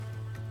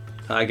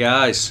Hi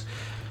guys.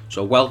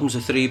 So welcome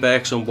to Three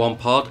Berks and One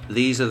Pod.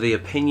 These are the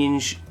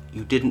opinions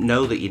you didn't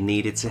know that you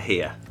needed to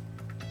hear.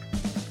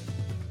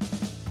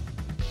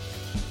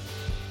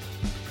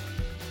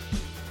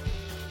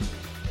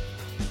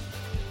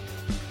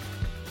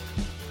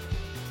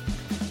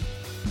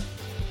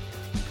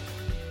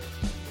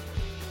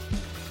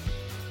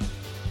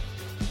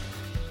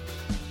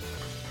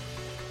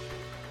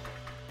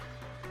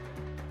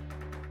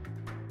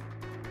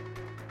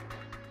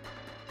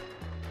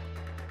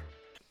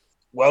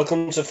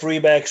 Welcome to Three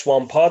Berks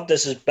One Pod.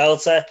 This is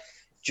Belter,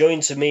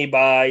 joined to me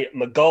by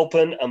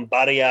McGulpin and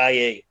Barry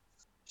IE.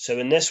 So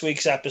in this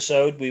week's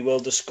episode, we will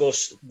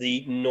discuss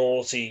the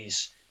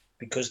noughties.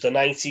 Because the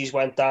 90s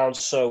went down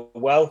so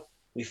well,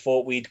 we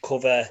thought we'd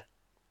cover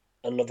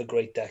another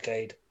great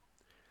decade.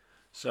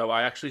 So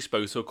I actually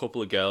spoke to a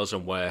couple of girls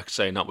at work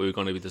saying that we were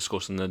going to be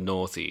discussing the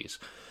noughties.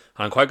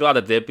 And I'm quite glad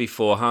I did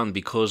beforehand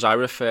because I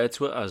referred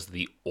to it as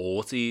the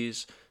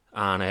aughties.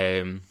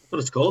 And What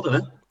it's called,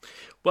 isn't it?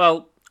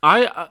 well,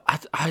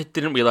 I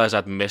didn't realise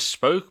I'd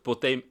misspoke,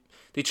 but they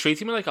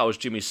treated me like I was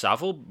Jimmy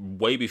Savile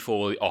way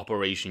before the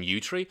Operation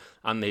U-Tree,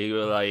 and they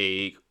were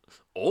like,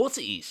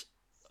 aughties?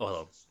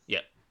 Well,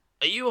 yeah.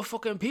 Are you a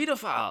fucking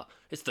paedophile?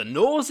 It's the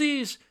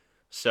noughties.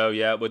 So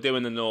yeah, we're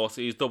doing the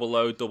noughties, double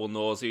O, double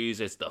noughties.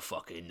 It's the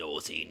fucking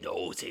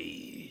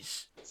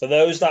noughties. For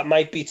those that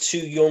might be too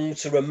young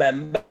to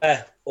remember,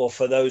 or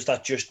for those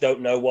that just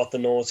don't know what the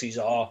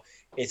noughties are,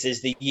 it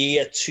is the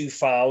year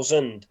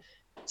 2000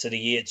 to the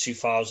year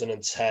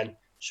 2010.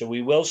 So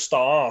we will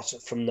start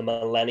from the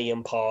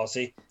Millennium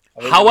Party.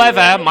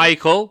 However,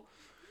 Michael,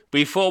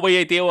 before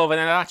we deal with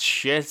any of that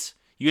shit,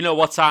 you know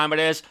what time it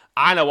is.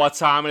 I know what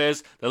time it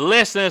is. The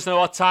listeners know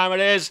what time it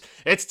is.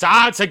 It's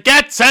time to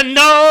get to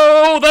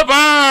know the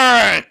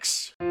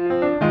Berks.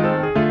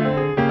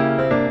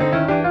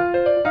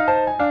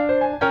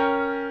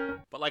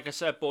 But like I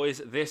said,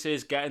 boys, this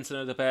is getting to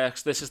know the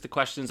Berks. This is the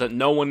questions that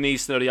no one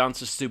needs to know the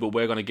answers to, but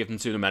we're going to give them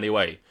to them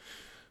anyway.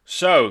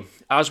 So,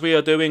 as we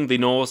are doing the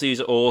noughties,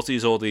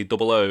 aughties, or the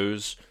double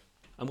O's,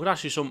 I'm going to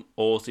ask you some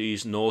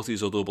aughties,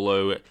 noughties, or double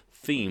O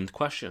themed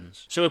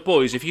questions. So,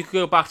 boys, if you could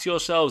go back to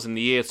yourselves in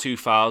the year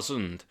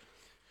 2000,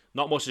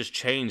 not much has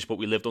changed, but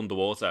we lived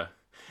underwater.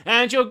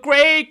 And your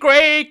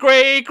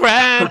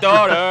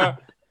great-great-great-granddaughter.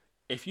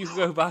 If you could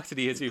go back to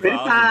the year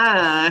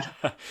 2000,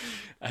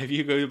 if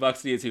you go back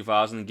to the year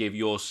 2000 and give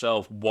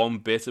yourself one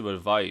bit of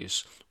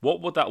advice, what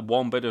would that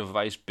one bit of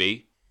advice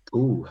be?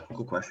 Ooh,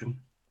 good question.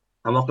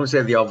 I'm not going to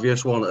say the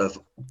obvious one of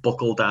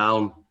buckle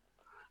down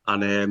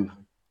and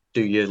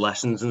do your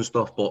lessons and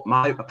stuff, but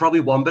my probably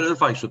one bit of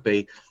advice would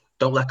be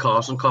don't let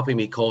Carson copy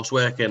me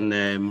coursework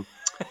in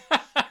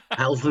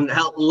health,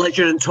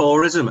 leisure and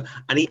tourism.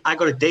 And I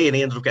got a D and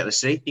he ended up getting a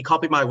C. He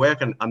copied my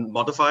work and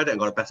modified it and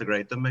got a better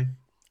grade than me.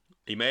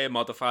 He may have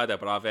modified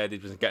it, but I've heard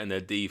he's been getting a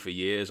D for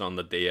years on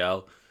the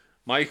DL.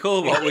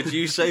 Michael, what would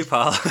you say,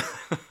 pal?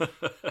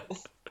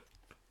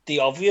 The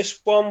obvious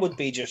one would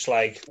be just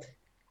like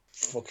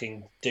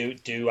fucking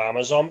do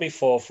Amazon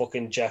before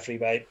fucking Jeffrey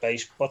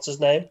what's his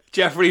name?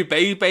 Jeffrey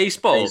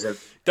Baseball.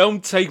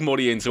 Don't take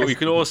money into it. We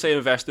can all say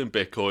invest in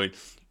Bitcoin,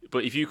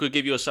 but if you could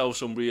give yourself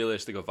some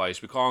realistic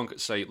advice, we can't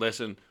say,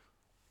 listen,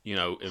 you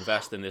know,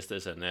 invest in this,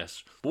 this, and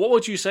this. But what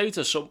would you say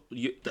to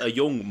a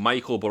young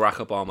Michael Barack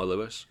Obama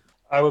Lewis?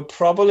 I would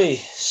probably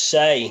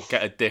say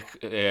get a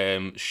dick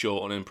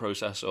shortening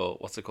process, or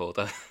what's it called?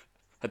 A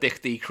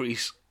dick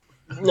decrease.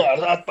 No,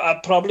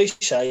 I'd probably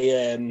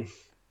say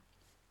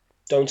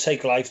don't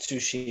take life too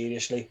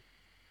seriously.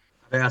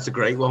 I think that's a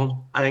great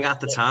one. I think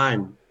at the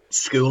time,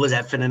 school is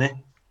everything in it.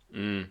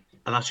 And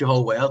that's your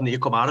whole world. And you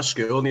come out of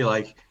school and you're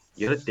like,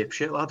 you're a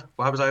dipshit, lad.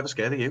 Why was I ever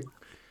scared of you?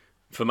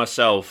 For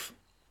myself,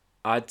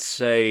 I'd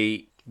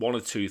say one or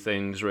two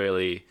things,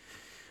 really.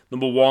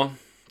 Number one,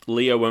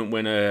 Leo won't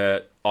win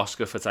an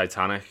Oscar for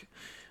Titanic.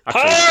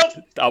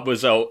 Actually, I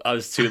was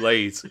too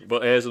late.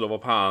 But here's another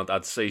pound.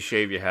 I'd say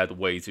shave your head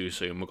way too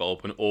soon,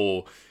 McGulpin,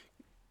 or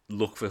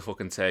look for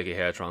fucking turkey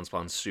hair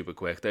transplants super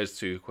quick. There's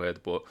 £2,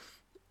 but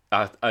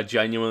I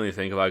genuinely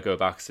think if I go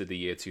back to the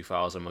year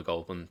 2000,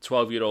 McGulpin,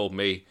 12-year-old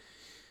me,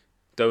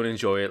 don't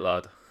enjoy it,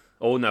 lad.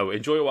 Oh no,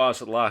 enjoy it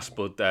whilst it lasts,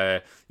 but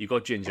you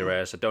got ginger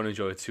hair, so don't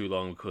enjoy it too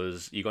long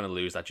because you're going to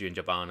lose that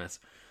ginger barnet.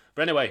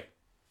 But anyway,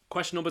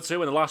 question number 2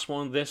 and the last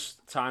one this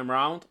time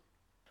round.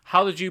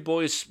 How did you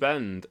boys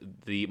spend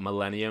the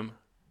millennium?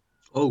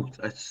 Oh,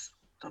 that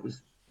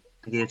was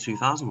the year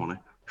 2000, wasn't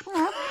it?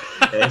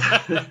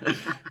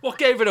 What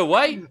gave it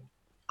away?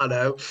 I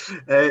know.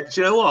 Do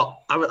you know what?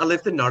 I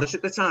lived in Norwich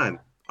at the time,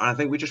 and I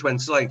think we just went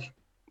to like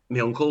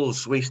my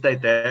uncle's. We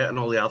stayed there, and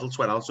all the adults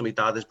went out. So my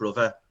dad, his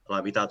brother,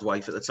 like my dad's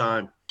wife at the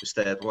time, his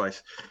third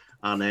wife,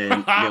 and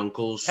my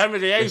uncle's. Henry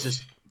VIII.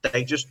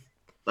 They just,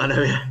 I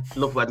know, yeah,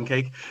 love wedding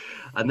cake,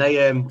 and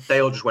they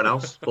all just went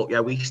out. But yeah,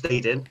 we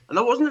stayed in, and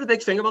that wasn't a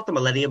big thing about the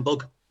millennium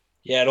bug.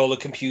 Yeah, all the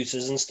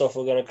computers and stuff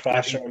were going to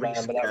crash. I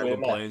remember that. The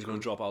plane's going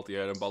to drop out the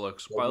air and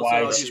bollocks. Well,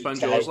 how did you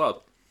spend yours, lad?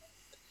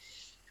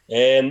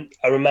 I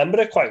remember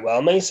it quite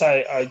well, mate.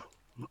 I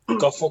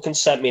got fucking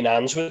sent me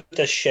nans with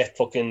this shit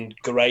fucking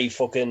grey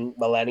fucking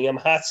Millennium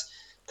hat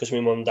because my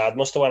mum and dad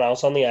must have went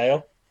out on the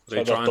ale. Were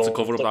they trying to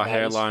cover up that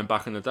hairline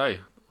back in the day?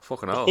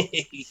 Fucking hell.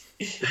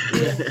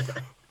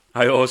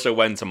 I also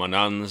went to my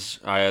nan's.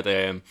 I had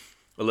a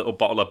little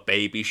bottle of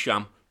Baby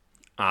Sham,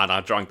 and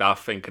I drank that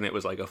thinking it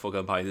was like a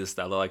fucking pint of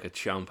Stella, like a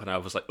champ, and I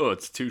was like, oh,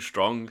 it's too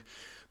strong.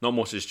 Not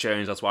much has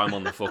changed, that's why I'm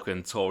on the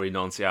fucking Tory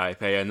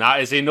non-CIP, and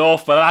that is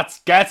enough, but let's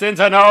get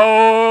into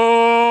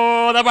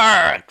Know the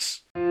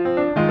Berks!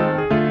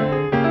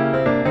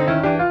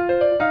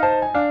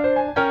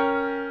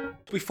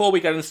 Before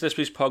we get into this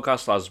week's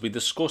podcast, lads, we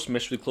discussed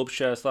Mystery Club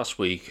shirts last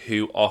week,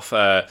 who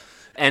offer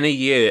any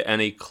year,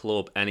 any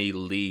club, any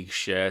league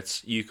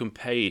shirts. You can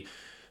pay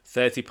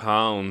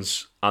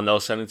 £30 and they'll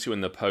send it to you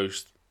in the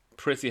post.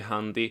 Pretty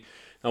handy.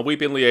 Now, we've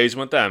been liaising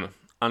with them,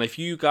 and if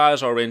you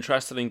guys are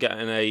interested in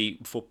getting a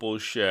football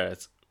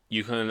shirt,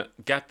 you can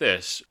get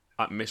this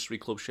at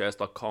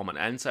mysteryclubshirts.com and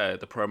enter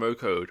the promo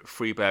code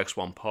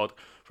FreeBerks1Pod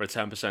for a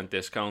 10%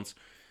 discount.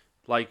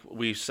 Like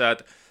we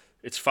said,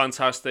 it's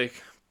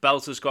fantastic.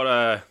 Belter's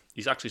got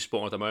he's actually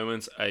sporting at the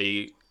moment,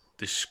 a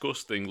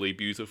disgustingly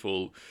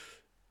beautiful,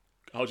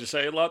 how'd you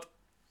say it, lad?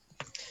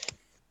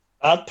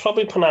 I'd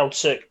probably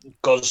pronounce it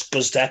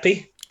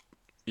Giuseppe.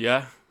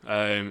 Yeah,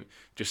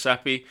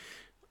 Giuseppe.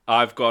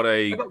 I've got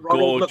a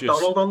Ronald gorgeous...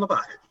 McDonald on the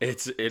back.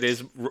 It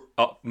is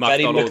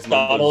McDonald's.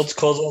 McDonald's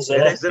cousins,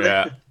 isn't it?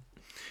 Yeah.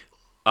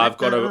 I've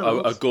got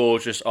a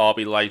gorgeous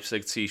RB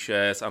Leipzig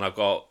t-shirt, and I've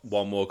got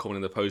one more coming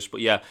in the post.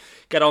 But yeah,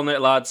 get on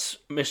it, lads.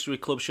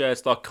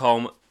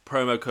 MysteryClubShirts.com.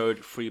 Promo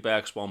code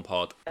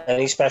FreeBerks1Pod.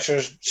 Any special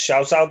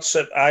shout outs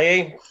at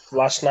IE?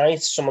 Last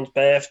night, someone's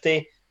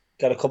birthday.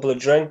 Got a couple of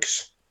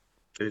drinks.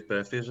 Whose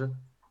birthday is it?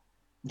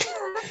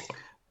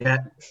 Yeah,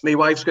 my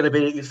wife's going to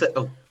be...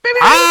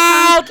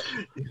 Out!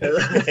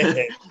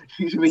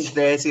 She's going to be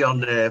 30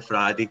 on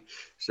Friday,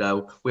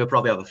 so we'll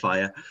probably have a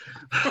fire.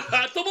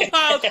 Double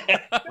pound!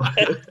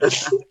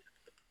 That's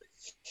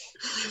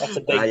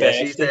a big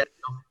birthday. She's 30.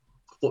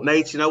 But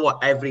mate, you know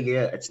what? Every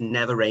year, it's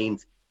never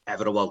rained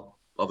ever. Well,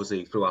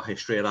 obviously, through our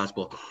history it has,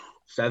 but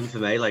 7th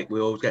of May, like,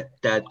 we always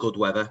get dead good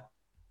weather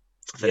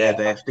for their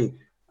birthday.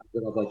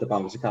 We have, like, the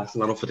bouncy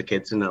castle and for the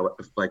kids, and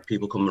like,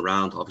 people coming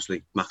around,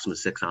 obviously, maximum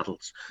 6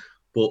 adults.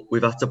 But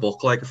we've had to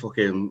book, like,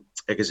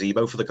 a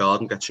gazebo for the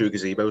garden, get 2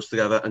 gazebos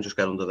together and just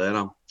get under there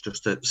now,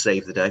 just to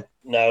save the day.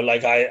 No,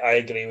 like, I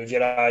agree with you.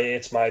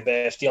 It's my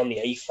birthday on the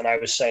 8th, and I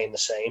was saying the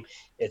same.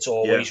 It's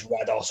always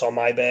red hot on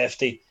my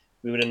birthday.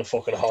 We were in a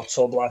fucking hot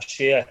tub last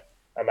year,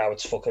 and now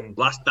it's fucking...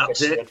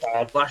 That's it.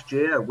 Last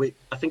year,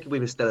 I think we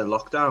were still in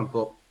lockdown,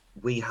 but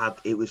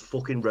it was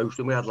fucking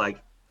roasting. We had,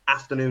 like,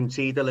 afternoon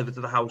tea delivered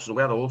to the house, and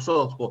we had all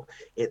sorts, but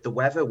the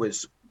weather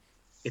was...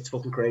 It's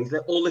fucking crazy.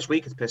 All this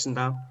week it's pissing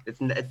down.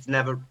 It's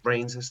never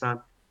rains this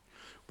time.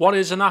 What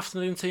is an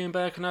afternoon tea in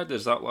Birkenhead?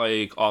 Is that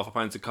like half a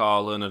pint of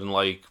Carlin and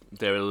like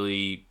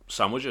dairy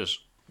sandwiches?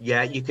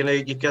 Yeah, you can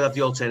have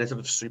the alternative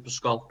of Super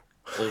Skull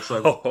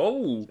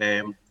also.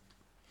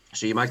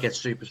 So you might get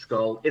Super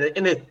Skull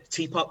in a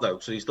teapot though,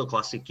 so you're still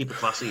classy. Keep it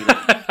classy. You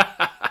know?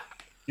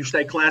 You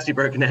stay classy,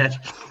 Birkenhead.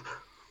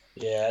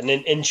 Yeah, and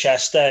in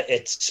Chester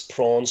it's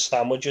prawn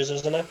sandwiches,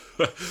 isn't it?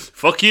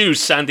 Fuck you,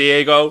 San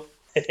Diego.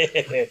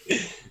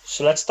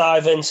 So let's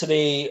dive into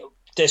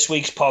this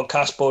week's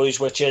podcast, boys,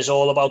 which is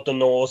all about the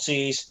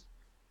noughties.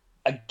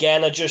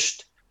 Again,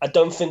 I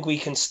don't think we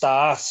can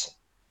start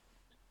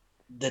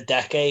the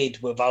decade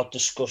without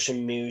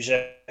discussing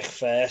music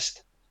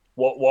first.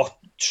 What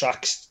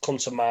tracks come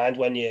to mind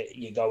when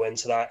you go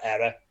into that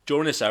era?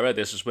 During this era,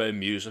 this is where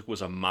music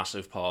was a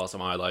massive part of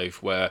my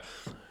life, where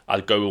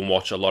I'd go and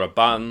watch a lot of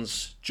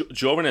bands.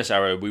 During this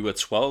era, we were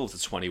 12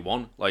 to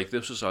 21. Like,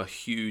 this was a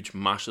huge,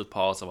 massive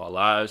part of our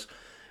lives.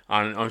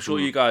 And I'm sure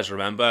you guys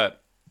remember,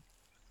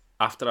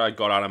 after I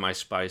got out of my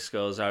Spice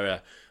Girls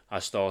era, I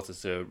started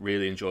to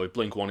really enjoy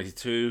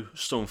Blink-182,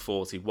 Sum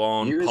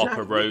 41,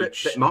 Papa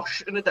Roach. Bit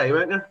mosh in the day,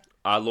 weren't you?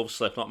 I love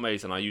Slipknot,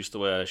 mate, and I used to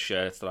wear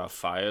shirts that have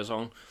fires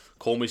on.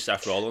 Call me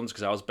Seth Rollins,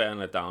 because I was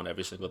burning it down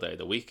every single day of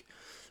the week.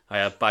 I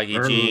had baggy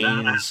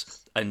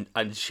jeans and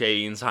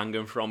chains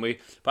hanging from me.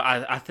 But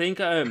I think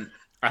a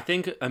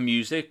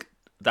music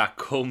that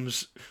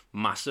comes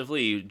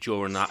massively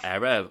during that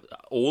era,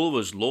 all of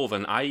us love,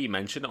 and I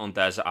mentioned it on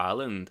Desert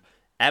Island,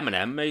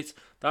 Eminem, mate.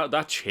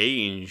 That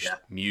changed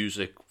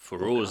music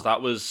for us.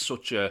 That was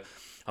such a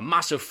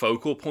massive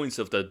focal point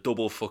of the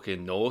double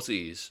fucking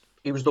noughties.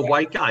 He was the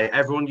white guy.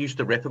 Everyone used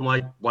to rip him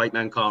like white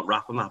men can't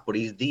rap and that, but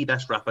he's the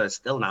best rapper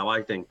still now,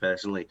 I think,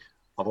 personally,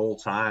 of all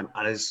time.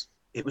 And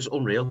it was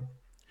unreal.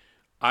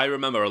 I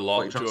remember a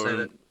lot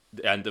during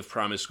the end of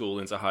primary school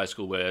into high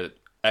school where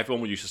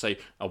everyone used to say,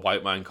 a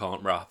white man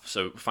can't rap.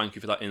 So thank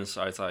you for that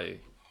insight.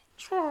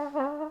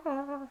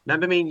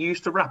 Remember me and you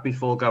used to rap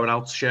before going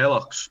out to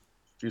Sherlock's?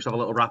 You used to have a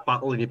little rap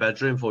battle in your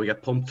bedroom before you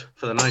get pumped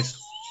for the night.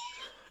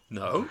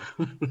 No.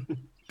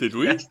 Did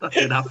we? Yes, that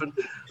did happen.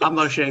 I'm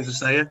not ashamed to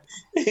say it.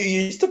 You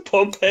used to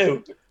pump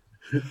who?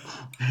 He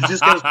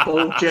just goes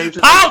Paul James.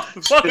 Out!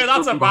 Fucking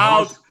that's a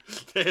bad.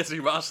 Dirty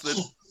bastard.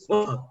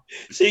 So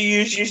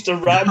you used to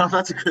rap.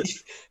 That's a good.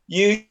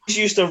 You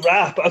used to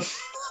rap and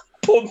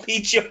pump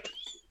each other.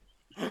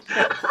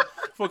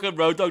 Fucking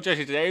Road Dogg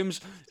Jesse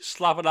James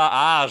slapping our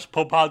ass,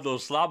 pump handle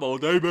slam all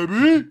day,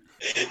 baby.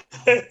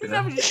 We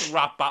never just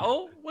rap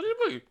battle. What did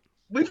we?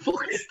 We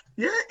fucking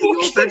in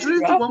your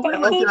bedroom at one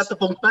point, like you had the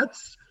bunk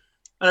beds.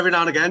 And every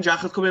now and again,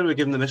 Jack would come in, we'd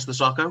give him the Mr.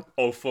 Socko.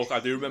 Oh fuck, I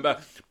do remember.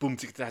 Boom,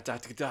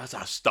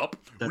 stop.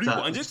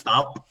 Rewind it.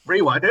 Stop.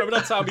 Rewind it. Remember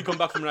that time we come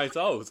back from night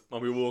out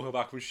and we were walking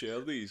back from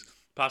Shirley's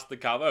past the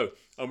Cavo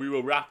and we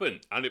were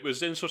rapping and it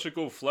was in such a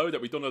good flow that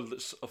we'd done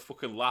a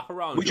fucking lap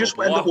around. We just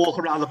went to walk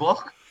around the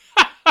block.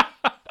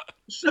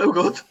 So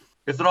good.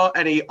 If there are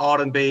any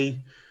R&B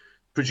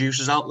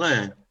producers out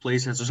there,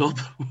 please hit us up.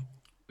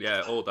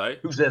 Yeah, all day.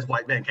 Who says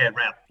white men can't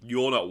rap?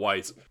 You're not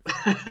white.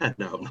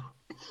 No, I'm not.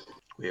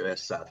 We were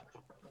sad.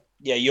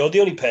 Yeah, you're the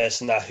only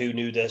person who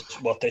knew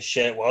what this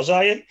shirt was,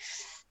 are you?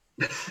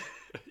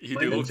 You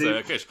do look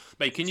Turkish.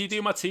 Mate, can you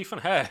do my teeth and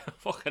hair?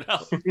 Fucking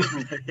hell.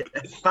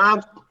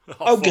 Bam.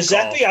 Oh,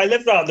 Giuseppe, I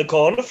live round the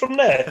corner from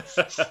there.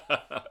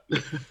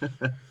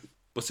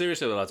 But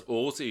seriously, lads,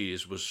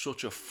 80s was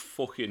such a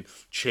fucking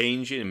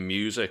change in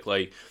music.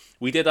 Like,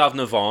 we did have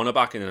Nirvana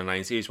back in the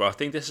 90s, but I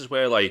think this is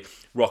where, like,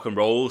 rock and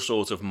roll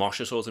sort of,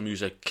 mosher sort of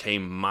music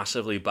came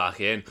massively back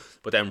in.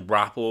 But then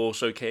rap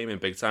also came in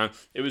big time.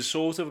 It was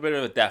sort of a bit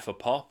of a death of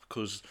pop,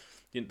 because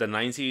the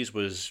 90s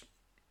was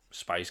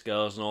Spice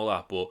Girls and all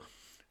that. But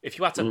if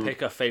you had to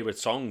pick a favourite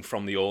song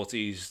from the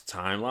 80s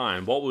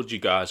timeline, what would you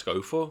guys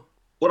go for?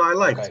 What I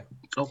liked,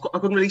 I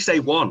couldn't really say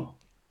one,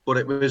 but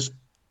it was...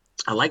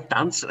 I like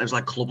dance, and it was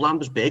like Clubland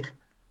was big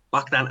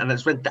back then, and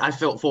it's when I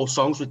felt 4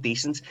 songs were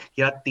decent.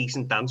 You had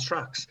decent dance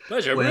tracks.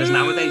 Whereas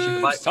nowadays you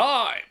can like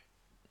time.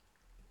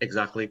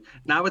 Exactly.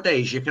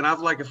 Nowadays you can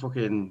have like a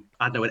fucking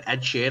an Ed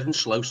Sheeran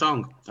slow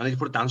song, and you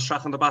put a dance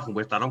track on the back and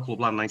whip that on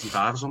Clubland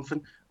 95 or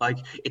something. Like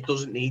it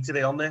doesn't need to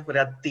be on there, but it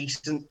had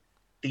decent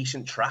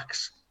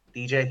tracks.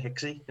 DJ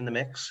Hixie in the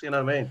mix, you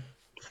know what I mean?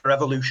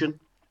 Revolution,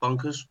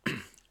 bonkers.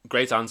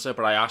 Great answer,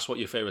 but I asked what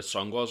your favourite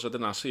song was. I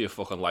didn't ask you your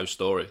fucking life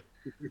story.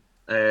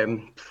 I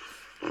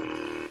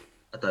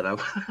don't know.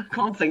 I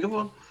can't think of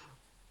one.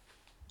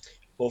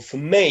 Well, for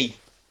me,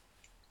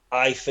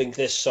 I think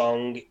this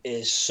song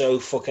is so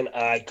fucking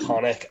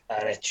iconic,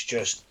 and it's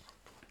just,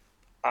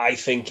 I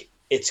think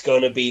it's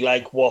going to be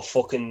like what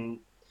fucking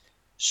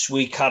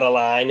Sweet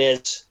Caroline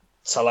is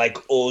to like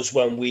us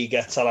when we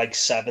get to like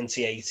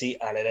 70,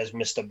 80, and it is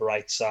Mr.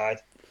 Brightside.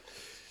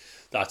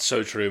 That's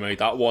so true, mate.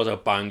 That was a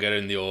banger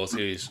in the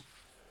 80s.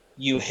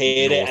 You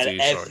hear it,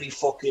 and every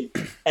function,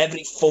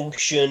 every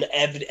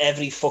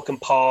fucking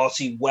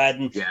party,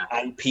 wedding,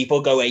 and people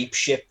go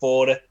apeshit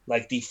for it.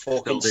 Like they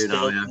fucking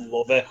still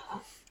love it.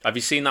 Have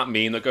you seen that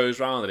meme that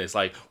goes around? And it's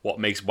like, what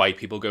makes white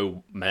people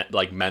go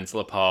like mental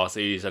at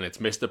parties? And it's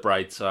Mr.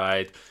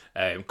 Brightside,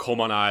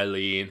 Come On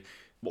Eileen.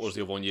 What was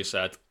the other one you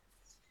said?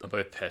 I'm a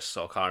bit pissed,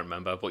 so I can't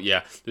remember. But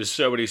yeah, there's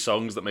so many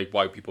songs that make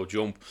white people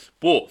jump.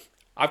 But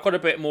I've got a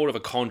bit more of a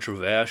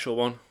controversial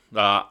one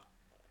that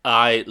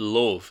I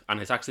love, and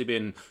it's actually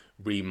been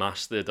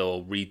remastered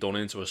or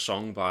redone into a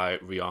song by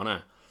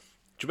Rihanna.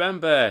 Do you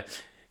remember?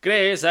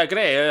 Grace,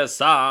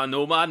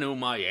 numa,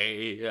 numa,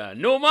 yeah,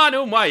 numa,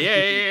 numa,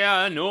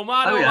 yeah,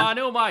 numa, numa,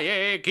 numa,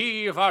 yeah,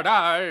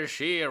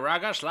 Kivadashi,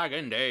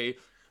 Ragaslagende.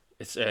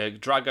 It's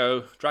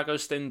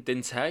Dragostin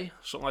Dinte,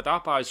 something like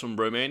that, by some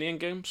Romanian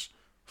games.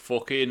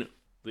 Fucking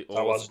the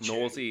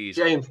noughties.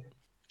 James,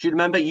 do you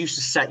remember you used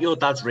to set your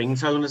dad's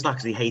ringtone as that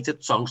because he hated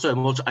the song so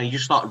much, and you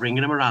just started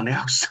ringing him around the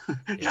house?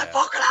 He's like,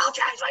 fucking hell,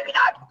 James, let me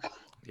know.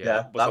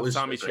 Yeah, that was the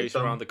time he chased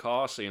around the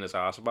car, seeing his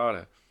ass about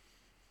it.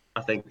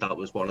 I think that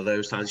was one of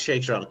those times. He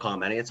shakes around the car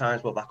many a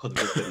times, but that could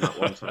have been that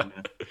one time.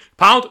 Yeah.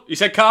 Pound, you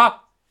said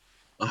car?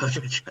 He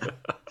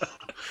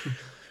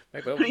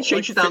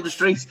shakes you down the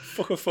street.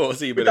 Fucking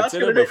 14 minutes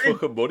in, and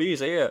fucking money's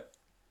here.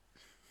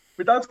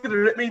 My dad's gonna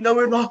rip me. No,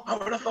 we're not. I'm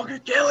gonna fucking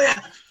kill you.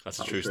 That's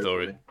a true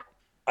story.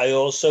 I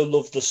also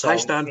love the song. Hi,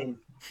 Stan.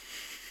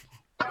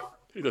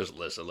 He doesn't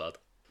listen, lad.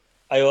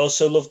 I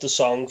also love the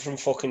song from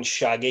fucking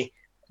Shaggy.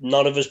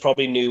 None of us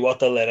probably knew what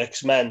the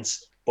lyrics meant,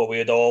 but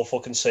we'd all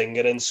fucking sing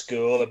it in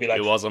school. It'd be like,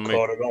 it wasn't me.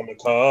 On the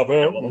carpet,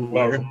 it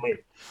wasn't me.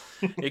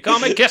 You call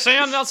me kissing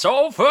on the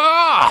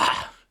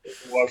sofa. It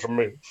wasn't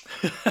me.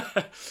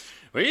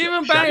 We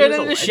even banging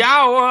in the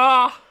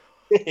shower.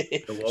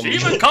 She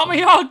even caught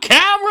me on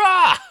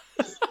camera.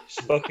 It's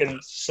fucking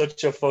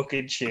such a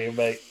fucking tune,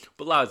 mate.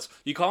 But lads,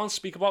 you can't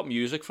speak about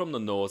music from the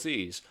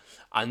noughties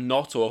and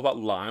not talk about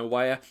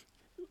LimeWire.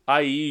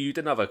 I.e., you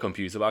didn't have a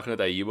computer back in the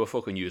day. You were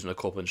fucking using a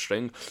cup and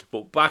string.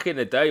 But back in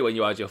the day when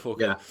you had your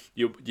fucking...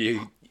 Yeah.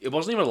 It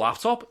wasn't even a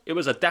laptop. It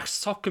was a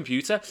desktop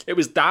computer. It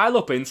was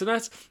dial-up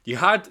internet. You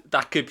had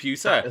that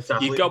computer.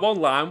 Exactly. You'd go on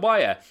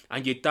LimeWire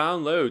and you'd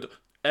download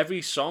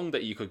every song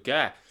that you could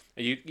get.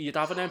 And you'd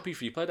have an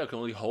MP3 player that could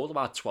only hold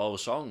about 12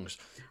 songs.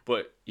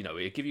 But, you know,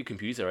 it'd give you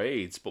computer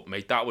aids. But,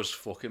 mate, that was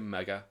fucking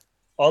mega.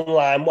 On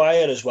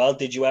LimeWire as well,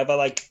 did you ever,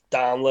 like,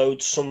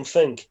 download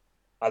something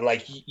and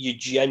like you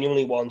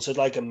genuinely wanted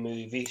like a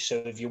movie. So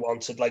if you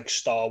wanted like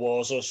Star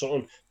Wars or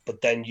something,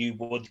 but then you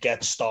would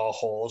get Star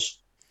Wars.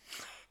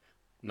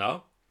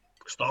 No?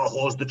 Star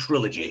Wars, the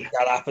trilogy.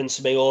 That happens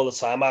to me all the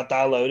time. I'd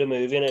download a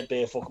movie and it'd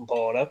be a fucking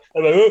porno.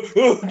 I'm like,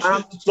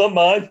 it's not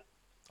mine.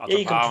 That's Yeah, a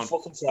you can pound.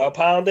 fucking throw a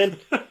pound in.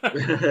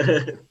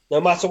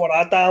 No matter what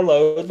I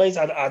download, mate,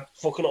 I'd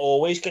fucking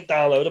always get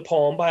download a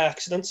porn by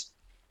accident.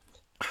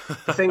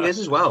 The thing is,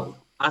 as well,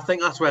 I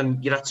think that's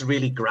when you had to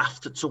really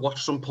graft to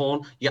watch some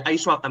porn. Yeah, I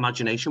used to have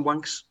imagination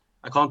wanks.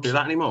 I can't do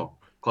that anymore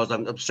because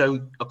I'm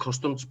so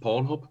accustomed to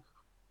Pornhub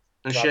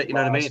and shit. You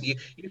know what I mean? You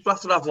used to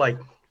have to have like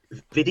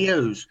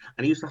videos,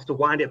 and you used to have to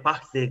wind it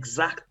back to the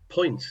exact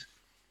point.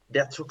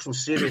 That took some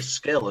serious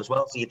skill as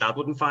well, so your dad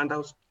wouldn't find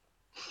out.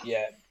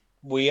 Yeah,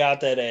 we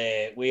had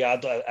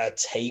a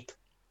tape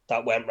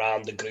that went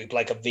round the group,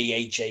 like a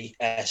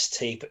VHS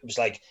tape. It was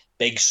like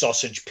Big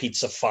Sausage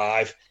Pizza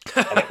 5,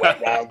 and it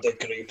went round the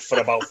group for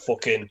about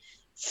fucking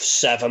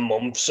 7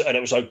 months. And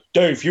it was like,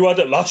 Dave, you had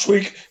it last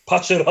week,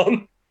 pass it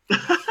on.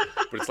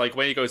 But it's like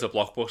when you go to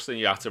Blockbuster and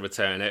you have to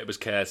return it, it was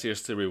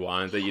courteous to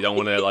rewind it. You don't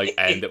want to like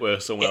end it where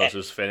someone else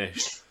has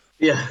finished.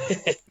 Yeah.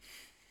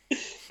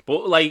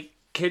 But like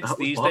kids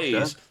these boss, days,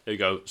 yeah. there you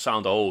go,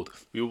 sound old.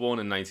 We were born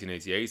in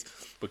 1988,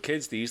 but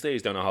kids these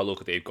days don't know how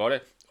lucky they've got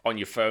it. On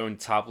your phone,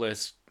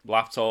 tablet,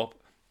 laptop,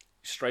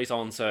 straight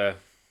onto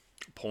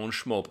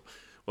Pornhub.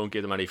 Won't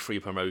give them any free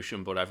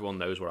promotion, but everyone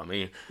knows what I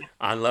mean.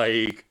 And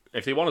like,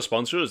 if they want to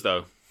sponsor us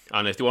though,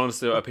 and if they want us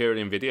to appear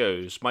in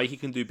videos, Mikey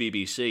can do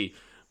BBC.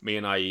 Me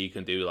and IE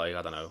can do like,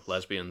 I don't know,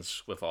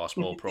 lesbians with our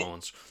small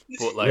prawns.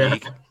 But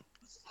like,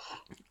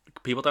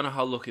 people don't know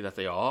how lucky that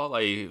they are.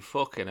 Like,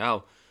 fucking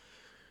hell.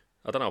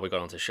 I don't know how we got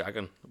onto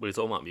shagging. We were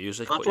talking about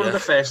music. That's one of the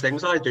first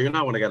things I do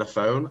now when I get a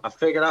phone. I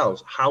figure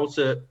out how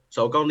to.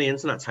 So I'll go on the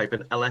internet, type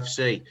in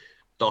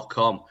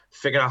LFC.com,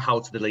 figure out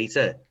how to delete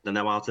it, then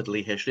know how to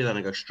delete history, then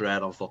I go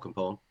straight on fucking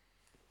porn.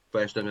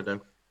 First thing I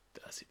do.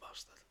 Dirty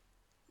bastard.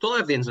 That's all I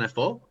have the internet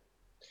for.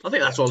 I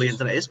think that's all the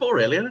internet is for,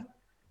 really, isn't it?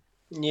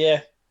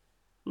 Yeah.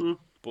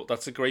 But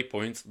that's a great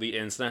point. The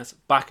internet,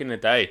 back in the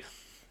day,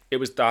 it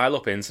was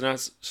dial-up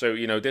internet. So,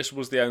 you know, this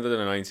was the end of the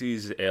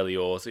 90s, early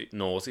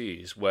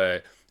noughties,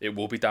 where it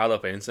would be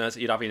dial-up internet.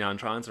 You'd have your nan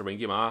trying to ring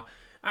your ma.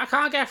 I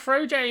can't get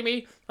through,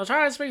 Jamie. I'm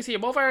trying to speak to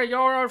your mother.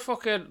 You're on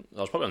fucking...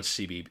 I was probably on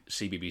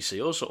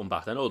CBBC or something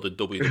back then, or the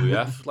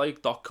WWF,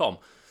 like, .com.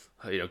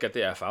 You know, get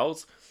the F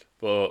out.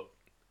 But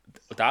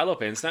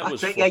dial-up internet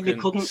was fucking you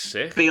couldn't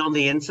sick. be on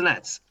the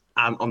internet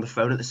and on the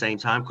phone at the same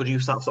time. Could you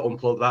start to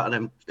unplug that and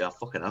then, yeah,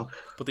 fucking hell.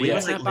 But the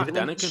internet back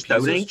then and Stone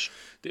computers, Age.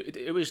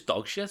 it was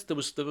dog shit. There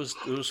was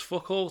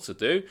fuck all to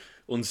do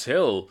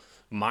until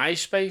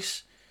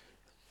MySpace.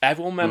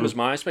 Everyone remembers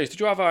MySpace.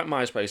 Did you have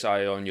MySpace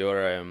on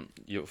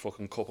your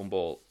fucking cup and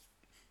ball?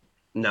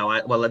 No,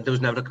 there was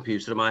never a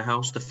computer in my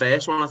house. The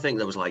first one, I think,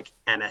 there was like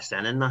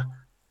MSN in there.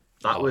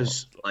 That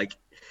was like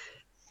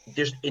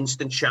just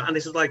instant chat, and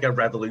this is like a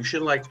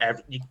revolution. Like, I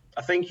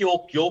think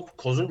your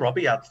cousin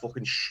Robbie had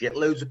fucking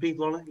shitloads of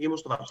people on it. You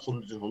must have had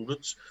hundreds and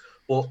hundreds.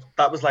 But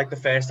that was like the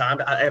first time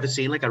I ever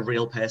seen like a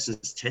real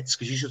person's tits,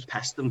 because you just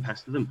pester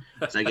them,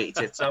 so they get your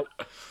tits out.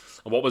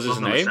 And what was his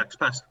name? Sex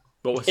pest.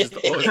 What was his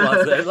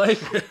last name like?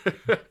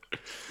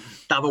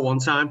 Dabba one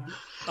time.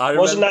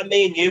 Wasn't that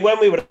me and you when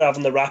we were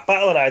having the rap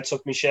battle and I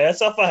took my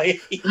shirt off?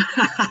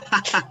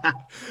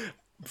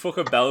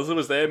 Fucking Belzer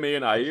was there, me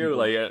and I were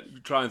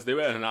like trying to do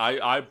it, and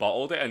I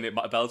bottled it, and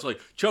Belzer was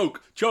like,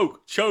 choke,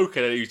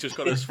 and then he's just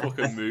got his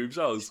fucking moves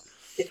out.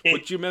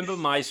 But do you remember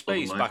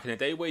MySpace back in the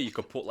day where you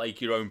could put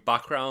like your own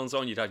backgrounds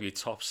on? You'd have your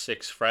top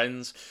 6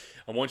 friends,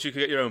 and once you could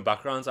get your own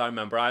backgrounds, I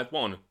remember I had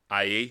one.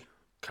 IE,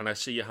 can I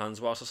see your hands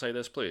whilst I say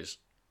this, please?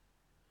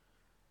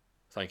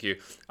 Thank you.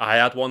 I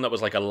had one that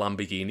was like a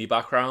Lamborghini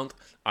background,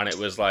 and it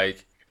was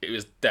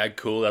dead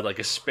cool. It had like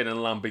a spinning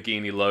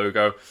Lamborghini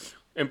logo.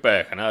 In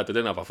Birkenhead, they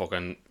didn't have a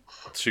fucking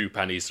 2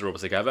 pennies to rub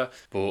together,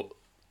 but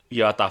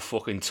you had that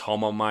fucking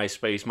Tom on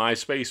MySpace.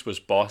 MySpace was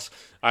boss.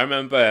 I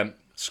remember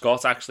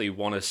Scott, actually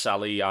one of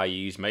Sally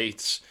IE's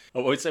mates. I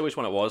would say which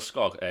one it was,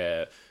 Scott.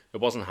 It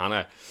wasn't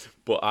Hannah,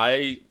 but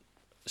I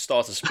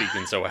started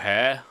speaking to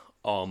her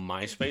on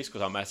MySpace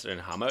because I met her in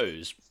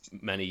Hamos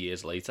many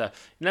years later.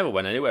 Never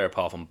went anywhere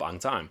apart from bang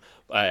time.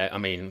 I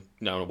mean,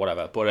 no,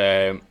 whatever.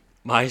 But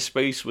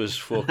MySpace was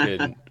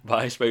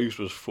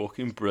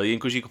fucking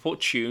brilliant because you could put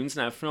tunes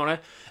and everything on it,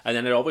 and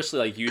then it obviously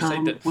like you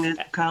come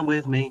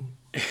with me.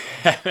 You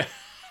know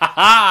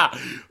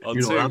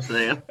what I'm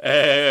saying?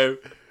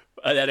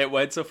 And then it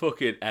went to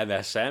fucking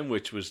MSN,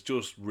 which was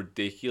just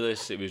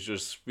ridiculous. It was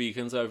just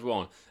speaking to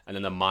everyone, and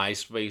then the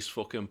MySpace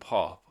fucking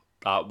pop.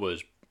 That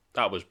was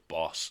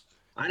boss.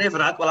 I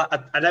never had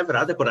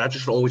it, but I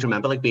just always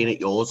remember like being at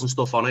yours and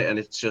stuff on it, and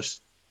it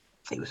was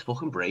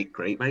fucking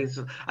great, mate.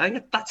 I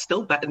think that's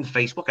still better than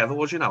Facebook ever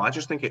was, you know. I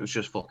just think it was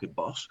just fucking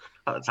boss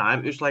at the time.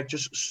 It was like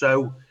just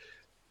so,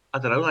 I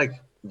don't know,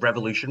 like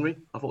revolutionary.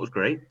 I thought it was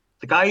great.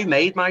 The guy who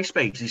made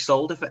MySpace, he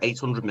sold it for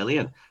 800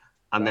 million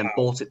and then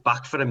bought it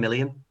back for $1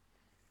 million.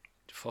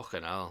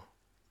 Fucking hell.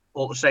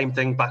 Bought the same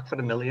thing back for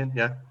 $1 million,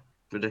 yeah.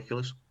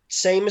 Ridiculous.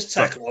 same as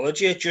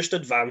technology, it just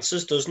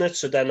advances, doesn't it?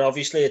 So then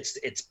obviously it's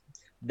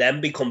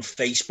then become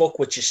Facebook,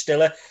 which is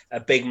still a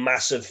big,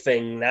 massive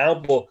thing now.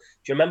 But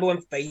do you remember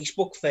when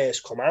Facebook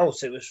first come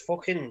out? It was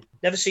fucking,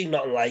 never seen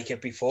nothing like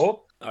it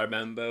before. I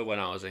remember when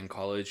I was in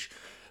college,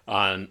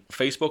 and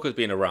Facebook had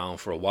been around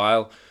for a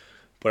while,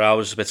 but I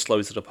was a bit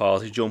slow to the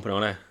party, jumping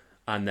on it.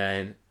 And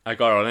then I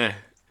got on it.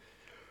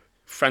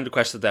 Friend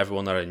requested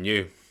everyone that I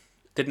knew.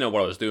 Didn't know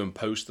what I was doing,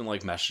 posting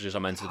like messages I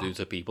meant to do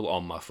to people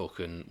on my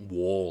fucking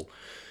wall.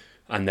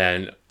 And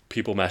then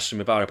people messaged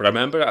me about it. But I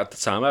remember at the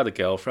time I had a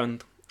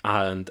girlfriend,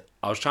 and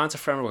I was trying to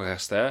friend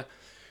request her.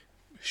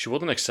 She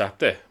wouldn't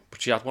accept it,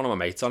 but she had one of my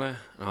mates on it.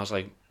 And I was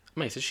like,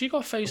 mate, has she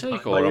got face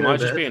ache, or am I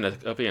just being a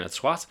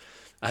twat?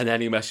 And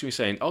then he messaged me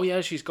saying, oh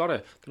yeah, she's got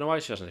it. Don't know why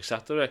she hasn't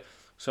accepted it.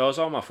 So I was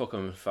on my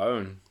fucking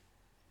phone.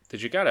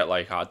 Did you get it?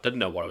 Like, I didn't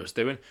know what I was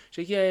doing.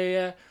 She said,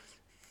 yeah.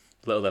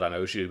 Little did I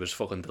know she was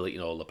fucking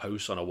deleting all the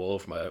posts on a wall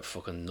from a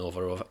fucking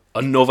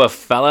another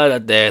fella,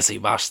 that dirty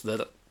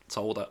bastard.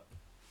 Told her.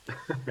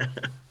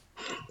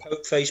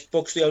 Poke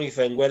Facebook's the only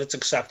thing where it's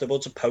acceptable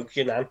to poke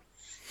your nan.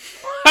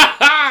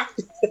 I've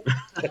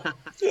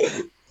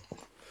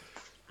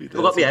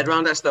got my head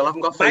around it still. I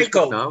haven't got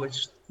Facebook now.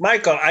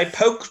 Michael, I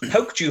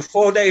poked you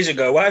 4 days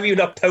ago. Why have you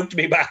not poked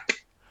me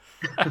back?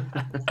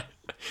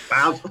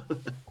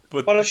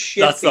 But what a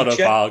shit that's feature. Not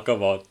a foul,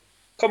 come on.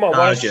 Come on,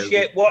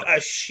 what a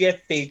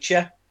shit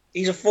feature.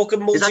 He's a fucking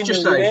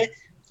multi-millionaire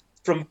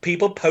from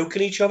people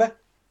poking each other.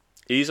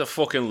 He's a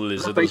fucking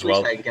lizard as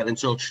well. Get in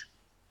touch.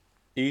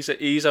 He's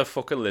a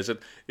fucking lizard.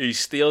 He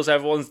steals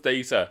everyone's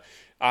data.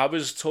 I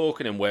was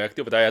talking in work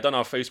the other day. I don't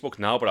have Facebook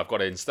now, but I've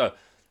got Insta.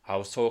 I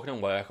was talking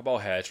in work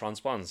about hair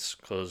transplants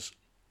because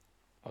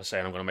I was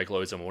saying I'm going to make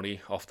loads of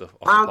money off the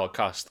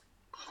podcast.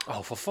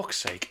 Oh, for fuck's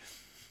sake.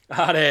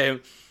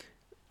 And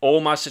all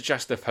my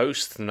suggested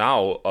posts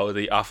now are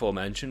the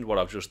aforementioned, what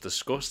I've just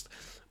discussed,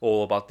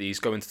 all about these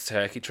going to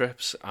Turkey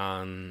trips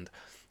and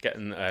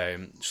getting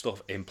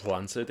stuff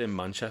implanted in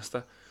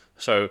Manchester.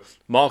 So,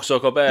 Mark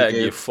Zuckerberg,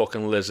 you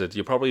fucking lizard,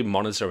 you're probably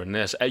monitoring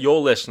this. You're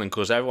listening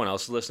because everyone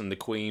else is listening. The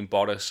Queen,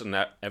 Boris, and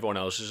everyone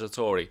else is a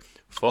Tory.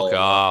 Fuck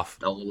off.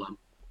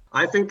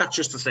 I think that's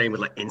just the same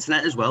with like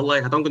internet as well.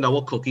 Like, I don't know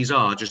what cookies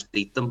are, just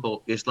eat them,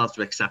 but you're still have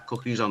to accept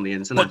cookies on the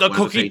internet. Put the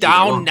cookie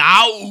down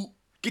now!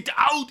 Get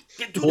out!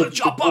 Get to the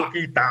chopper! Put the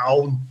cookie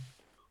down!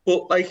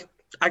 But, like,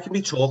 I can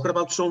be talking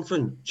about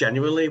something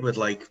genuinely with,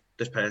 like,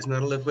 this person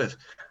that I live with.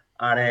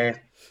 And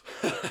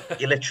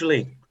you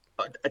literally,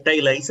 a day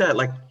later,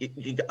 like,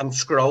 I'm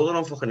scrolling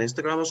on fucking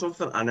Instagram or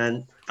something, and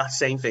then that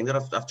same thing that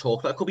I've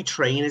talked about, it could be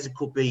trainers, it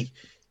could be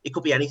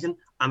anything.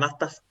 And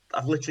that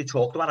I've literally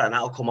talked about it, and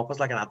that'll come up as,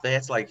 like, an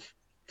advert, like,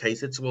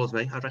 catered towards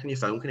me. I reckon your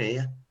phone can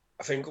hear you.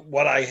 I think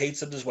what I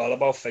hated as well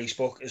about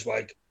Facebook is,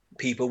 like,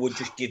 people would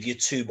just give you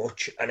too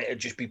much and it'd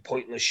just be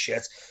pointless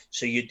shit.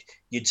 So you'd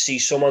see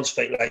someone's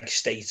like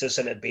status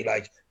and it'd be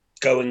like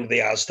going the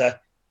Asda.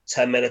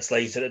 10 minutes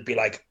later it'd be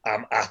like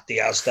I'm at the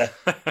Asda.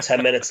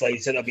 10 minutes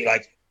later it'd be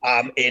like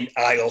I'm in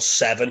aisle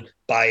 7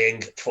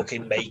 buying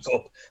fucking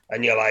makeup,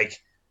 and you're like,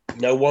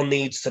 no one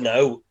needs to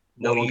know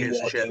what you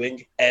are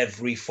doing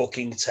every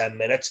fucking 10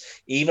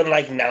 minutes. Even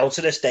like now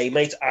to this day,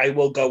 mate, I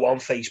will go on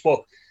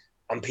Facebook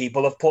and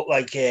people have put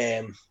like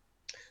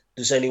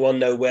does anyone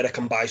know where I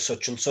can buy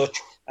such and such?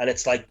 And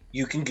it's like,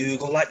 you can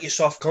Google that, you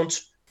soft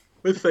cunt.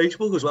 With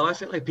Facebook as well, I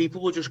think like people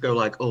will just go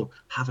like, oh,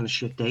 having a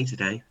shit day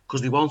today.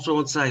 Because they want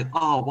someone to say,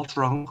 oh, what's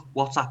wrong?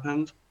 What's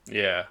happened?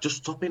 Yeah. Just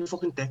stop being a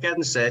fucking dickhead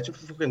and searching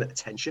for fucking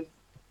attention.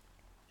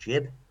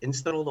 Jib,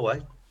 Insta all the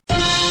way.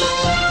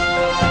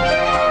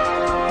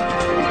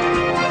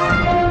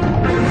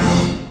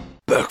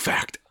 Berg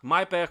fact.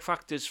 My Berg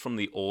fact is from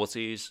the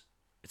Aughties.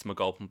 It's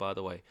McGolpin, by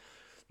the way.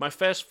 My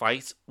first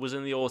fight was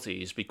in the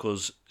Aughties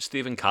because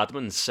Stephen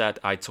Cadman said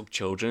I took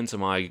children to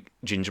my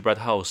gingerbread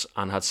house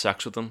and had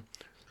sex with them,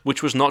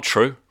 which was not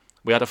true.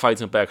 We had a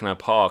fight in Birkenhead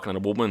Park and a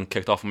woman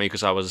kicked off me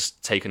because I was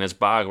taking his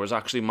bag. It was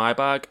actually my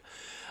bag.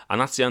 And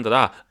that's the end of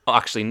that. Oh,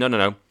 actually,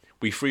 no.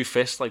 We threw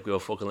fists like we were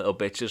fucking little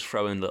bitches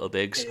throwing little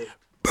digs.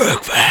 Berg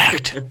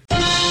fact!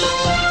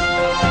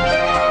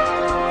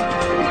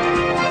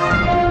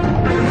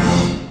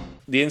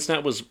 The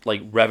internet was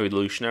like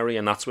revolutionary,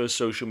 and that's where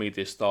social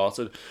media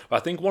started. But I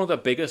think one of the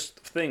biggest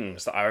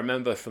things that I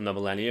remember from the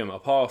millennium,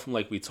 apart from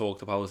like we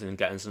talked about in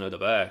getting to know the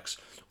Berks,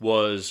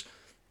 was,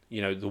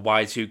 you know, the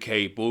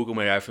Y2K boom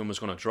where everything was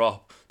going to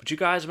drop. But you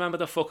guys remember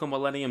the fucking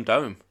Millennium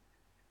Dome?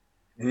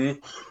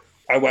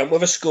 I went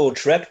with a school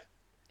trip.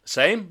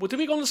 Same? Well, did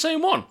we go on the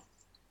same one?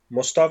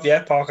 Must have,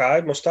 yeah. Park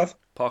High, must have.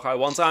 Park High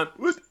one time.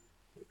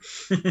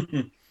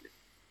 It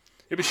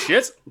was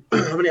shit.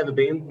 Have you ever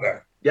been?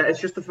 Yeah, it's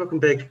just a fucking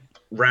big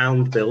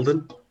round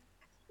building.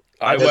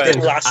 It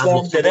didn't last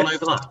long, did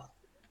it?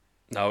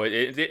 No,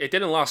 it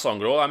didn't last long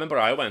at all. I remember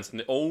I went,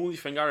 and the only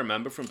thing I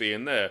remember from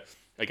being there,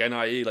 again,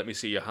 i.e., let me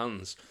see your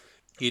hands,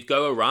 you'd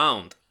go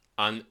around,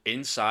 and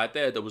inside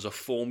there was a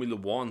Formula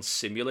One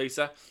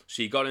simulator.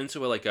 So you got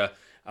into a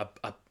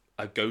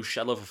ghost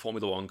shell of a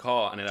Formula One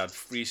car, and it had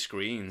 3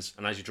 screens,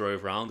 and as you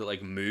drove around, it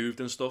like moved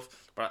and stuff.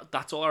 But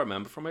that's all I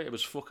remember from it. It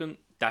was fucking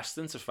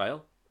destined to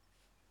fail.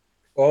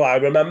 All I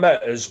remember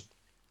is,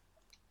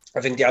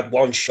 I think they had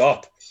one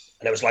shop,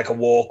 and it was like a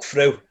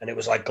walkthrough, and it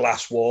was like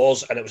glass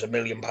walls, and it was £1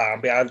 million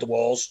behind the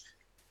walls.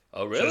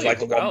 Oh, really? So it was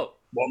like a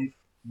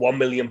 £1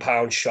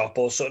 million shop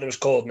or something it was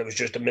called, and it was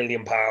just £1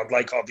 million,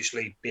 like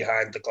obviously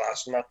behind the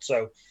glass and that,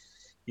 so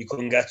you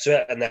couldn't get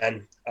to it. And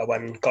then I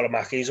went and got a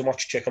Mackey's and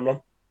watched Chicken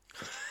Run.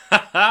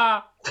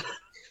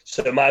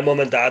 So my mum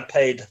and dad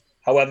paid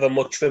however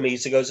much for me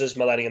to go to this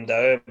Millennium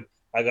Dome.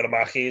 I got a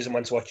Mackey's and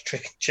went to watch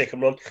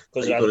Chicken Run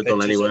because You could have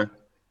done anywhere.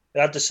 It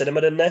had the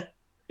cinema in there.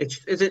 It's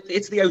the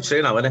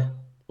O2 now, isn't it?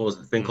 Or was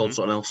it the thing called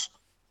something else?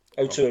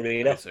 O2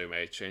 Arena. O2,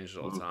 mate, it changes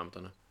all the time,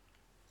 doesn't it?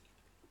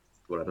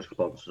 Whatever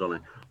sponsors on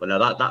it. But no,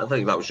 that I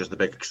think that was just a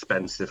big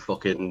expensive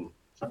fucking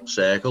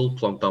circle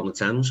plonked down the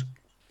Thames.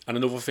 And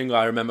another thing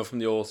I remember from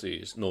the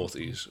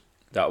noughties,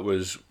 that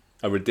was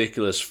a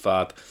ridiculous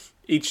fad.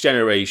 Each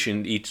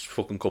generation, each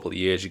fucking couple of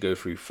years, you go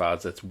through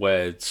fads. It's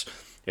words,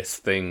 it's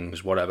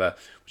things, whatever.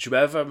 But you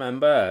ever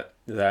remember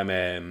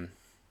them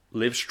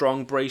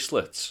Livestrong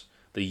bracelets?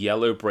 The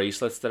yellow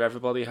bracelets that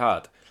everybody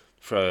had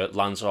for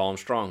Lance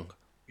Armstrong.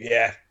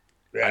 Yeah.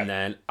 And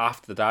then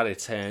after that, it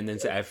turned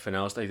into everything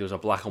else. Like, there was a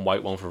black and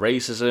white one for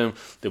racism.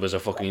 There was a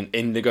fucking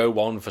indigo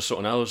one for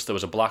something else. There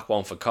was a black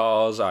one for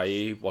cars,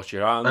 i.e., watch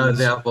your hands.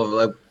 They have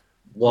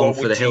one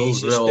for the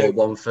hills, or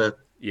one for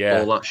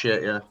all that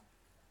shit, yeah.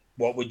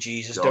 What would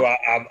Jesus do?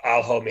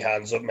 I'll hold my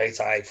hands up, mate.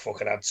 I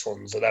fucking had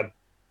tons of them.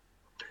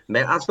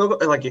 Mate, I've still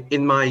got, like,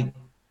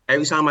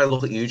 every time I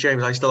look at you,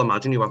 James, I still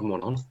imagine you having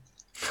one on.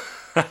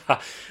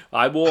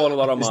 I wore a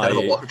lot of Instead of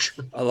a watch.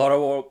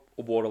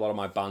 wore a lot of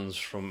my bands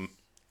from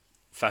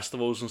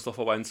festivals and stuff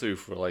I went to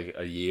for like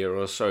a year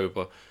or so,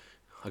 but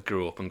I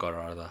grew up and got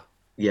out of that.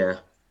 Yeah,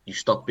 you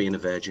stopped being a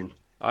virgin.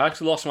 I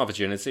actually lost my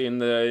virginity in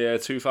the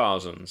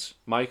 2000s.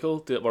 Michael,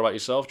 what about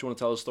yourself? Do you want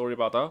to tell a story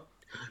about that?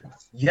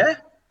 Yeah,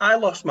 I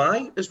lost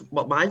my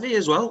V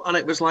as well, and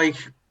it was like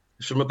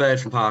from a bird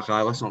from Park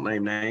Isle. Let's not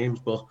name names,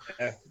 but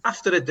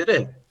after it did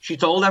it, she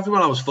told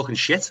everyone I was fucking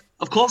shit.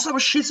 Of course I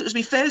was shit. It was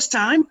my first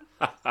time.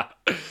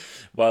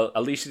 Well,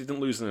 at least you didn't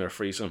lose in a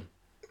threesome.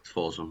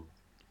 Foursome.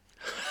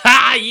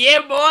 Ha!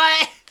 Yeah, boy!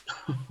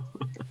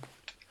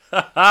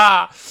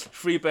 Ha!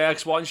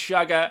 3BX, 1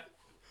 shagger.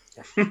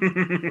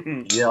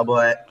 Yeah,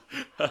 boy.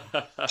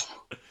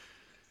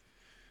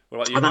 What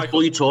about you, and that's Michael?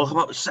 all you talk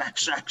about,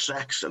 sex.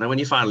 And then when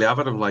you finally have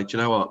it, I'm like, do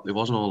you know what? It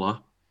wasn't all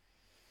that.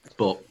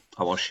 But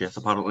I was shit,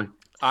 apparently.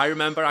 I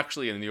remember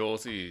actually in the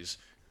aughties,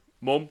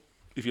 Mum,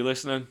 if you're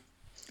listening,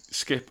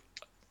 skip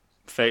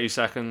 30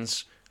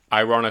 seconds.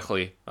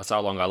 Ironically, that's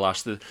how long I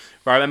lasted.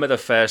 But I remember the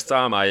first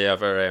time I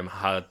ever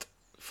had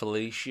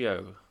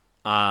fellatio,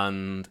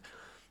 and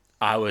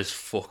I was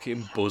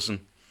fucking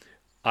buzzing.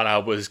 And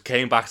I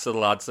came back to the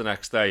lads the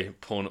next day,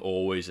 pun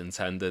always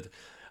intended.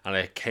 And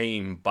I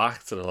came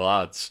back to the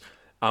lads,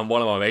 and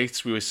one of my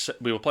mates, we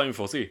were playing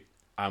footy,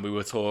 and we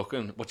were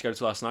talking, what you go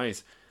to last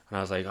night? And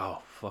I was like, oh,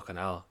 fucking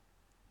hell.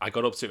 I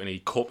got up to it, and he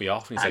cut me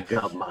off, and he's like,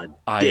 got my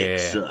dick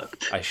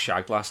sucked. I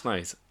shagged last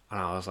night. And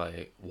I was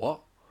like,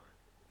 what?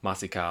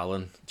 Matty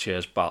Carlin,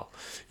 cheers, pal.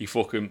 He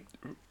fucking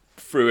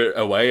threw it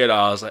away, and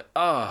I was like,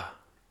 ah.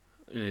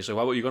 And he's like,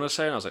 what were you going to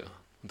say? And I was like,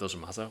 it doesn't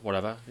matter,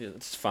 whatever.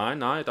 It's fine,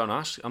 no, don't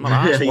ask. I'm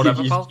not asked,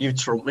 whatever, pal. You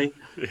trumped me.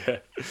 Yeah,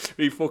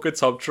 he fucking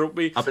top trumped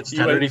me. I bet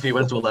Tenerife, he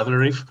went to 11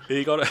 Reef.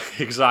 He got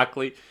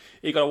exactly.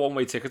 He got a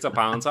one-way ticket to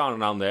Pound Town,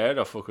 and I'm there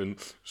to fucking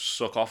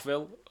suck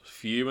offville,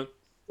 fuming.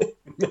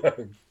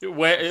 It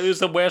was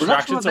the worst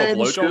reaction to a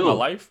blowjob in my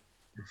life.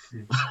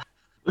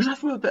 Was that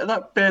from a bit of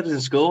that bed in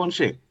school, wasn't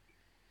she?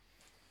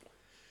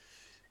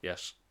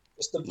 Yes.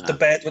 It's the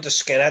bed with the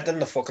skinhead and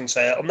the fucking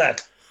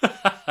turtleneck.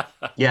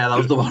 Yeah, that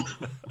was the one.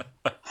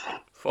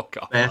 Fuck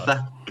off.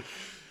 Bertha.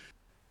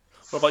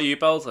 What about you,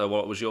 Belter?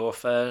 What was your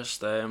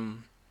first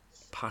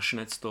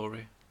passionate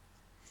story?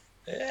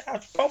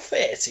 About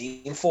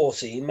 13,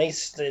 14,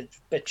 mate. A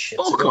bit shit.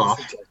 Fuck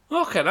off.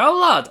 Okay, now,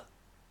 lad.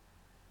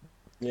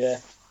 Yeah.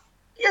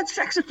 You had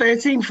sex at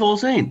 13,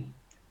 14?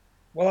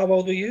 Well, how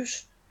old were you?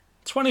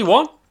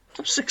 21.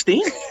 I'm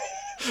 16.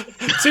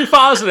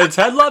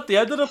 2010, lad, the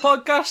end of the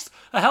podcast.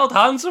 I held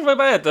hands with my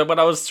bed when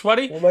I was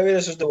 20. Well, maybe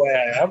this is the way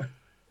I am.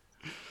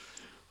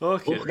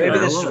 Okay. Maybe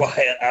this is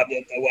why I am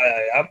the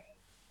way I am.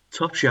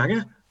 Top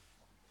shagger.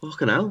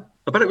 Fucking hell.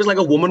 I bet it was like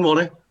a woman,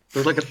 wasn't it? It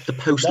was like the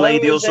post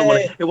lady or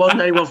something. It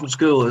wasn't anyone from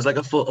school. It was like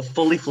a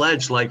fully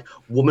fledged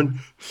woman.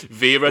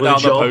 Vera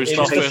down the post It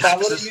was the office.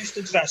 fella that used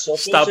to dress up.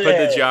 Stamping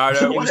the jar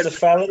out. It was the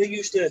fella that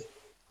used to.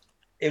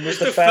 It was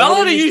The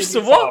fella that used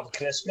to do what? Father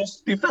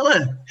Christmas. You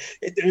fella.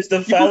 It was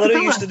the fella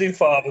that used to do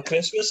Father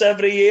Christmas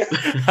every year.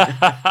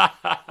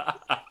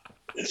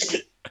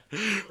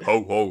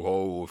 Ho, ho,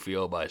 ho,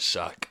 feel my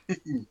sack.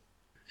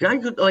 Yeah,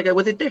 like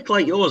with a dick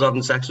like yours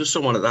having sex with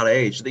someone at that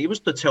age, you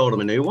must have told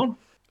him a new one.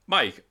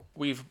 Mike,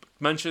 we've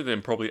mentioned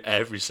in probably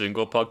every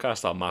single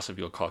podcast how massive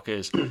your cock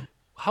is.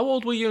 How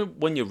old were you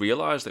when you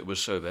realised it was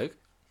so big?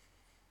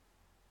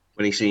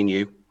 When he seen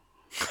you.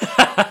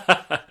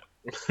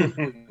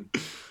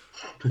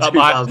 At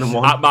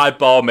my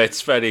bar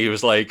mitzvah, he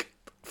was like,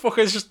 fuck,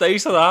 it's just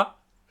days of that.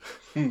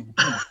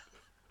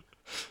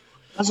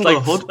 That's not a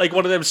hood. Like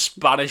one of them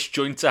Spanish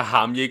joints of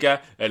ham you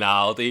get in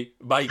Aldi.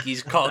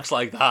 Mikey's cocks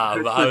like that.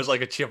 I was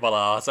like a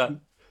chipolata.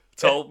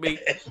 Told me.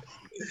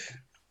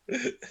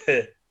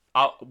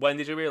 When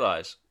did you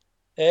realise?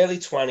 Early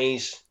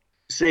 20s.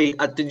 See,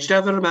 did you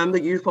ever remember?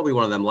 You was probably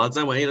one of them lads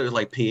then, when you was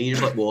like PE, you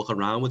just like walking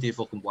around with your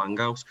fucking wang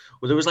house.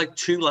 Well, there was like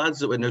two lads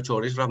that were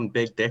notorious for having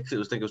big dicks. It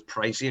was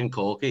Pricey and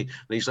Corky.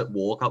 They used to like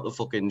walk out the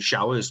fucking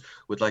showers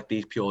with like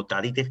these pure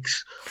daddy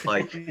dicks,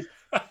 like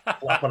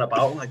flapping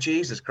about. I'm like,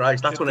 Jesus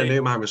Christ, that's when I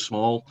knew mine was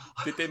small.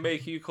 Did they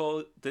make you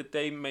call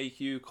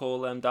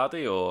them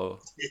daddy, or?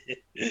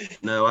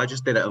 No, I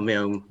just did it on my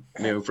own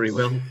free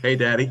will. Hey,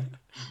 daddy.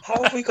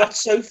 How have we got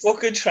so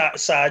fucking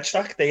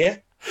sidetracked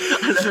there?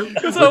 We're talking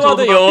about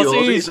the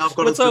Aussies.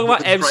 We're talking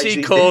about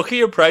MC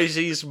Corky and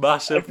Pricey's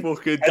massive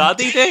fucking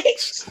daddy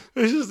dicks.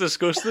 This is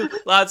disgusting,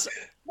 lads.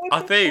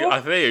 I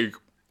think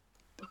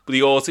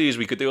the Aussies,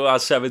 we could do our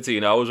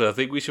 17 hours. I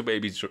think we should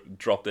maybe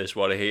drop this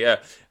one here.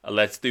 And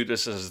let's do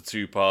this as a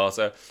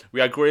two-parter. We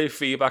had great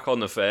feedback on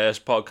the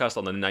first podcast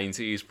on the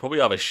 90s. Probably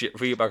have a shit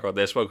feedback on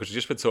this one because we've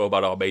just been talking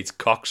about our mates'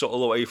 cocks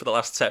all the way for the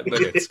last 10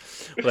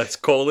 minutes. Let's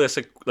call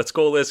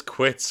this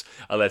quits,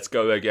 and let's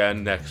go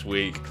again next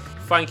week.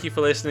 Thank you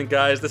for listening,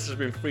 guys. This has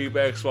been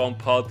Freeberg Swan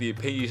Pod, the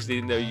opinions you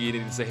didn't know you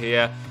needed to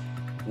hear.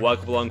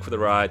 Welcome along for the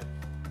ride.